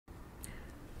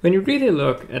When you really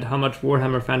look at how much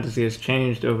Warhammer Fantasy has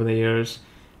changed over the years,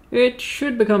 it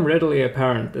should become readily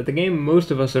apparent that the game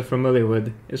most of us are familiar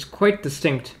with is quite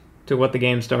distinct to what the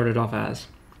game started off as.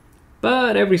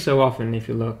 But every so often, if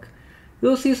you look,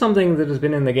 you'll see something that has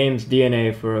been in the game's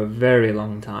DNA for a very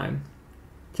long time.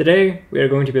 Today, we are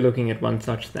going to be looking at one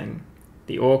such thing,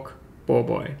 the Orc Boar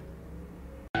Boy.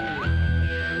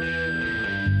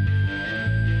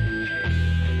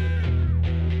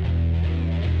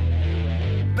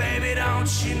 Baby,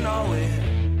 don't you know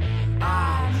it?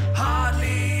 I'm hardly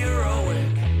heroic.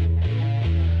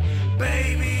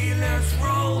 Baby, let's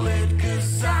roll it,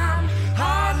 'cause I'm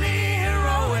hardly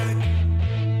heroic.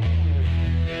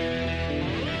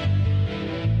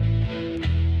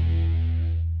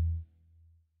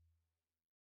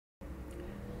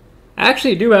 I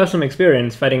actually do have some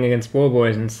experience fighting against Boar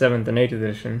Boys in 7th and 8th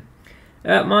edition.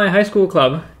 At my high school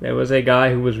club, there was a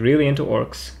guy who was really into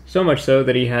orcs, so much so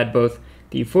that he had both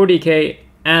the 40k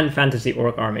and fantasy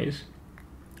orc armies.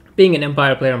 Being an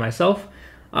Empire player myself,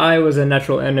 I was a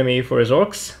natural enemy for his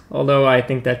orcs, although I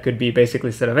think that could be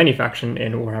basically said of any faction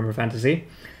in Warhammer Fantasy.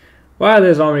 While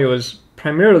his army was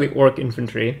primarily orc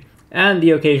infantry, and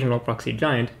the occasional proxy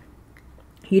giant,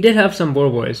 he did have some Boar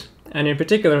Boys, and in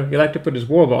particular, he liked to put his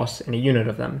war boss in a unit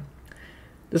of them.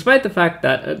 Despite the fact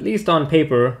that, at least on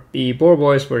paper, the Boar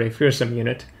Boys were a fearsome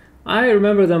unit, I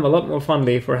remember them a lot more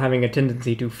fondly for having a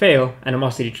tendency to fail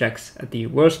animosity checks at the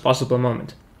worst possible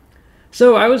moment.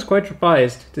 So I was quite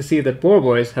surprised to see that Boar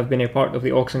Boys have been a part of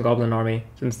the Orcs and Goblin army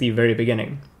since the very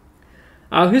beginning.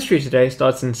 Our history today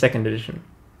starts in 2nd edition.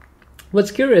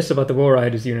 What's curious about the War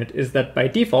Riders unit is that by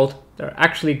default, they're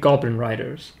actually Goblin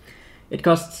Riders. It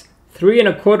costs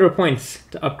 3.25 points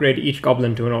to upgrade each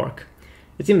Goblin to an Orc.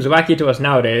 It seems wacky to us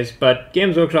nowadays, but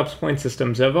Games Workshop's point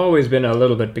systems have always been a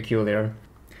little bit peculiar.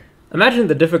 Imagine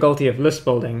the difficulty of list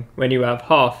building when you have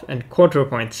half and quarter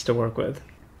points to work with.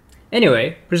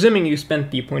 Anyway, presuming you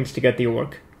spent the points to get the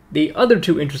Orc, the other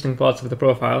two interesting parts of the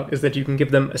profile is that you can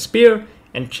give them a spear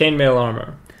and chainmail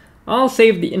armor. I'll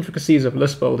save the intricacies of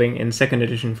list building in 2nd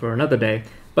edition for another day,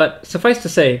 but suffice to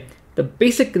say, the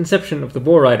basic conception of the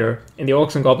Boar Rider in the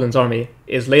Orcs and Goblins army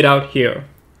is laid out here,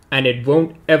 and it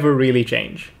won't ever really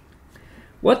change.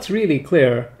 What's really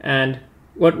clear, and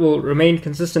what will remain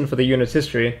consistent for the unit's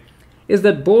history, is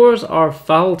that boars are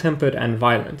foul-tempered and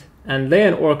violent, and they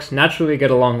and orcs naturally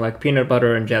get along like peanut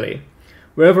butter and jelly.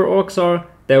 Wherever orcs are,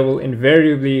 there will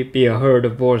invariably be a herd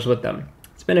of boars with them.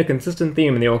 It's been a consistent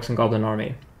theme in the Orcs and Goblin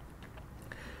army.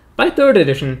 By 3rd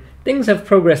edition, things have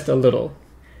progressed a little.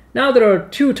 Now there are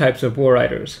two types of Boar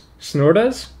Riders,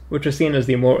 Snordas, which are seen as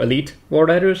the more elite Boar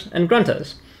Riders, and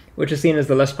Gruntas, which is seen as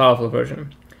the less powerful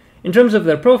version. In terms of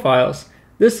their profiles,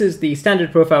 this is the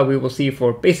standard profile we will see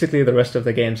for basically the rest of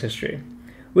the game's history,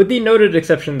 with the noted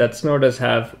exception that Snordas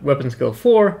have weapon skill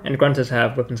 4 and Gruntas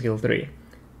have weapon skill 3.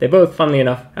 They both, funnily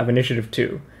enough, have initiative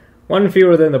 2, one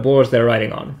fewer than the boars they're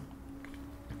riding on.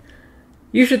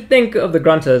 You should think of the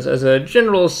Gruntas as a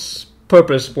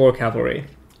general-purpose boar cavalry.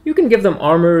 You can give them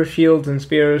armor, shields, and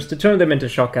spears to turn them into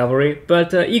shock cavalry,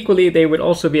 but equally they would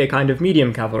also be a kind of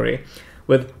medium cavalry,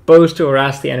 with bows to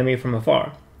harass the enemy from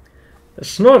afar. The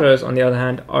Snorters, on the other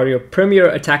hand, are your premier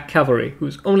attack cavalry,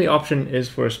 whose only option is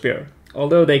for a spear,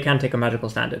 although they can take a magical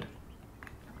standard.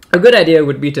 A good idea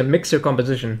would be to mix your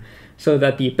composition so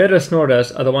that the better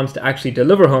Snorters are the ones to actually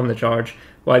deliver home the charge,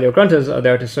 while your Gruntas are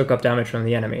there to soak up damage from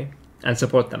the enemy, and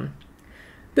support them.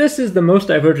 This is the most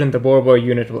divergent the Boar Boy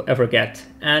unit will ever get,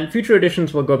 and future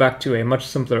editions will go back to a much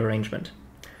simpler arrangement.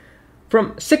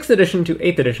 From 6th edition to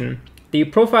 8th edition, the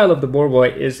profile of the Boar Boy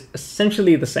is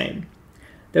essentially the same.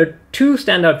 Their two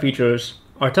standout features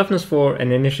are Toughness 4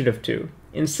 and Initiative 2.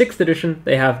 In 6th edition,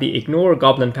 they have the Ignore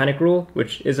Goblin Panic rule,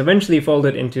 which is eventually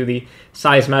folded into the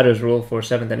Size Matters rule for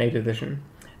 7th and 8th edition.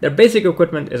 Their basic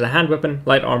equipment is a hand weapon,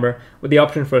 light armor, with the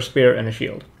option for a spear and a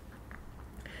shield.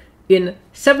 In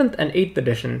 7th and 8th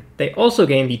edition, they also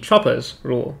gain the Choppers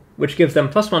rule, which gives them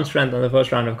 +1 strength on the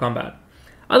first round of combat.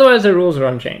 Otherwise, their rules are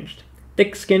unchanged.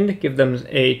 Thick-skinned give them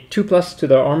a 2+ to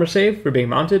their armor save for being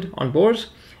mounted on boars,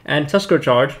 and Tusker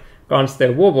Charge grants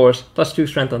their war boars +2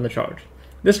 strength on the charge.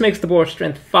 This makes the boar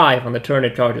strength 5 on the turn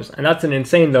it charges, and that's an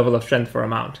insane level of strength for a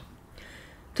mount.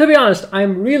 To be honest, I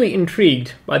am really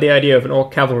intrigued by the idea of an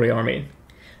orc cavalry army.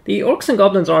 The Orcs and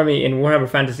Goblins army in Warhammer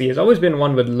Fantasy has always been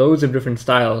one with loads of different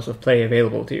styles of play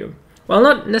available to you. While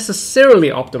not necessarily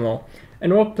optimal,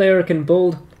 an orc player can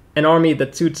build an army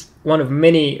that suits one of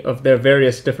many of their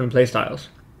various different playstyles.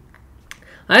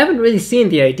 I haven't really seen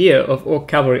the idea of orc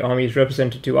cavalry armies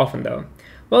represented too often though.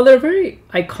 While they're very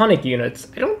iconic units,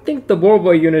 I don't think the Boar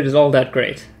Boy unit is all that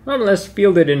great, not unless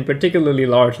fielded in particularly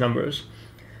large numbers.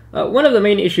 One of the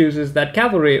main issues is that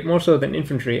cavalry, more so than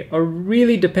infantry, are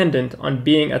really dependent on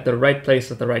being at the right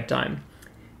place at the right time.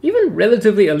 Even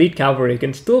relatively elite cavalry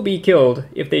can still be killed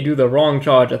if they do the wrong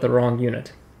charge at the wrong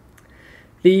unit.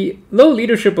 The low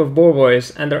leadership of Boar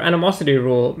Boyz and their animosity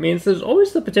rule means there's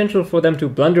always the potential for them to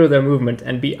blunder their movement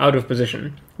and be out of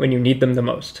position when you need them the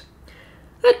most.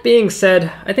 That being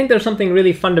said, I think there's something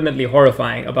really fundamentally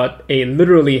horrifying about a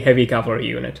literally heavy cavalry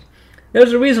unit.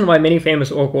 There's a reason why many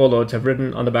famous orc warlords have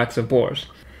ridden on the backs of boars.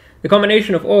 The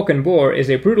combination of orc and boar is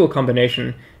a brutal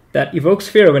combination that evokes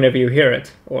fear whenever you hear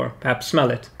it, or perhaps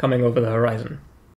smell it, coming over the horizon.